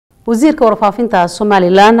Wasiirka Warfaainta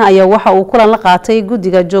Somaliland ayaa waxa uu kulan la qaatay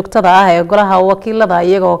Gudigga Joogtada ah ee Golaha Wakiilada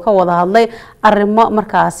iyagoo ka wada hadlay arrimo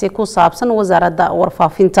markaasi ku saabsan wasaaradda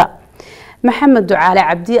warfaafinta. Maxamed Ducaale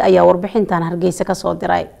Cabdi ayaa warbixintan Hargeysa ka soo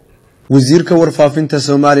diray. Wasiirka Warfaainta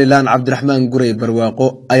Somaliland Cabdiraxmaan Gurey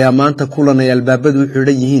Barwaaqo ayaa maanta kulan ay albaabadu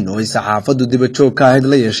xidhan yihiin oo ay saxaafadu dibadjoog ka ahayd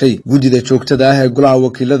la yeeshay Gudigga Joogtada ah ee Golaha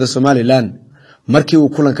Wakiilada Somaliland. markii uu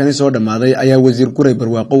kulankani soo dhamaaday ayaa wasiir Gurey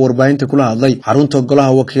Barwaaqo warbaahinta kula hadlay xarunta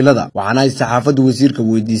Golaha Wakiilada waxaana ay saxaafadu wasiirka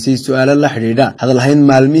weydiisay su'aalo la xiriira hadalhayn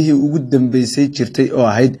maalmihii ugu dambeysay jirtay oo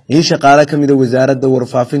ahayd in shaqaale kamid ah wasaaradda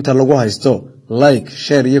warfaafinta lagu haysto like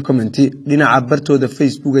share iyo comment dhinaca bartooda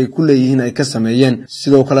Facebook ay ku leeyihiin ay ka sameeyeen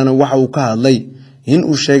sidoo kalena waxa uu ka hadlay in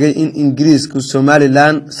uu sheegay in Ingiriiska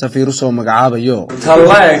Somaliland safiir soo magacaabayo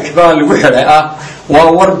like baa lagu xiray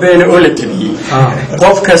waa warbeen oo la tabiyay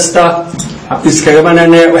qof kasta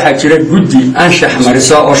iskabanana waxa jira guddi anshax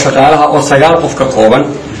mariso oo shaqaalaha oo 9 qof ka kooban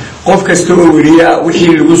qof kasta oo wariya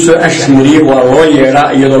wixii lagu soo anshax mariyay waa loo yeeraa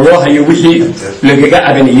iyadoo loo hayo wixii lagaga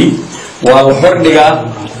cabaniyay waa la hordhigaa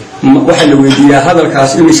waxa la weydiiyaa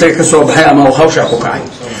hadalkaas in isaga ka soo baxay ama hawsha ku kacay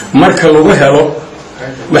marka lagu helo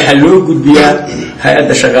waxa loo gudbiyaa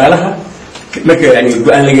hay'adda shaqaalaha marka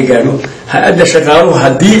go'aan laga gaaro hay'adda shaqaaluhu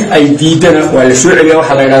hadii ay diidana waa la soo celiyaa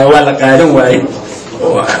waxa la yiraahdaa waa la qaadan waayay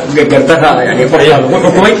gardara yani qoryaha lagu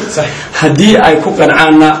xukumay hadii ay ku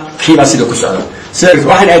qancaana kiiba sida ku socdo sidoo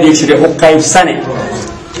waxaan adeegsaday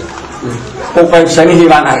u qaybsanihi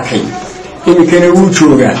baan arkay in uu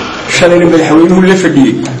joogaa shalayna madaxweynuhu la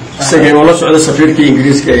fadhiyay isagoo la socda safiirka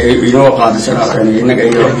Ingiriiska ee inoo qaadaysan inaga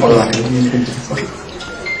iyo qolada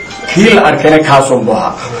kii la arkay kaason baa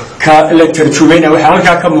ka la tarjumayna waxa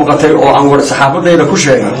halka ka muuqatay oo aan war saxaafadayda ku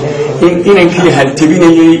sheegay in inankii hal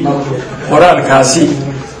tabinayay qoraalkaasi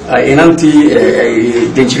inantii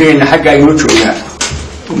dejireen xagga ay u joogaan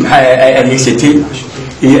maxay adeegsatay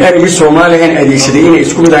iyo erayga Soomaaliyeed adeegsaday inay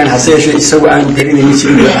isku midaan haseeshay isagu aan garanaynin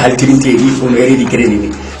sidii hal tabinteedii oo meeridii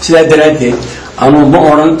garanaynin sida daraadeed aanu ma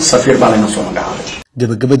oran safiir baa la soo magacaabay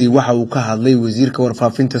gabagabadii waxa uu ka hadlay wasiirka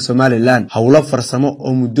warfaafinta Somaliland hawlo farsamo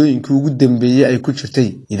oo muddooyinkii ugu dambeeyay ay ku jirtay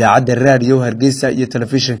idaacadda raadiyo Hargeysa iyo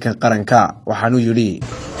telefishinka qaranka waxaanu yiri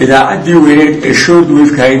idaacaddii weyn ee short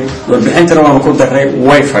wave-kayd warbixintana waan ku daray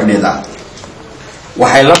way fadhidaa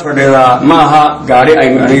waxay la fadhidaa maaha gaari ay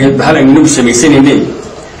bahal ay nagu sameeysanayeen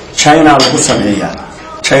China lagu sameeyaa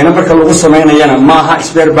China marka lagu sameeyana maaha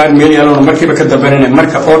spare part meel yaalona markiiba ka dambeeyna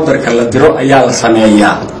marka orderka la diro ayaa la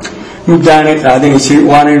sameeyaa muddaana qaadanaysi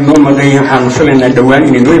waana noo maqayn waxaan filaynaa dhawaan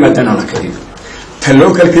inay noo yimaadaan la kariyo ta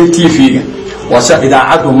local TV-ga wasa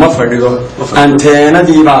idaacadu ma fadhido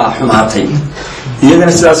anteenadii baa xumaatay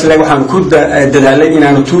iyadana sidaas leeyahay waxaan ku dadaalay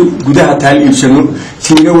inaanu gudaha taal iibsano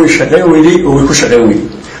tiina way shaqeyn weyday oo way ku shaqeyn weyday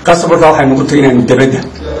qasabka waxay noqotay inaan dabada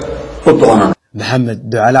u doonano Maxamed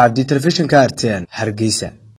Ducaale Cabdi telefishinka RTN Hargeysa.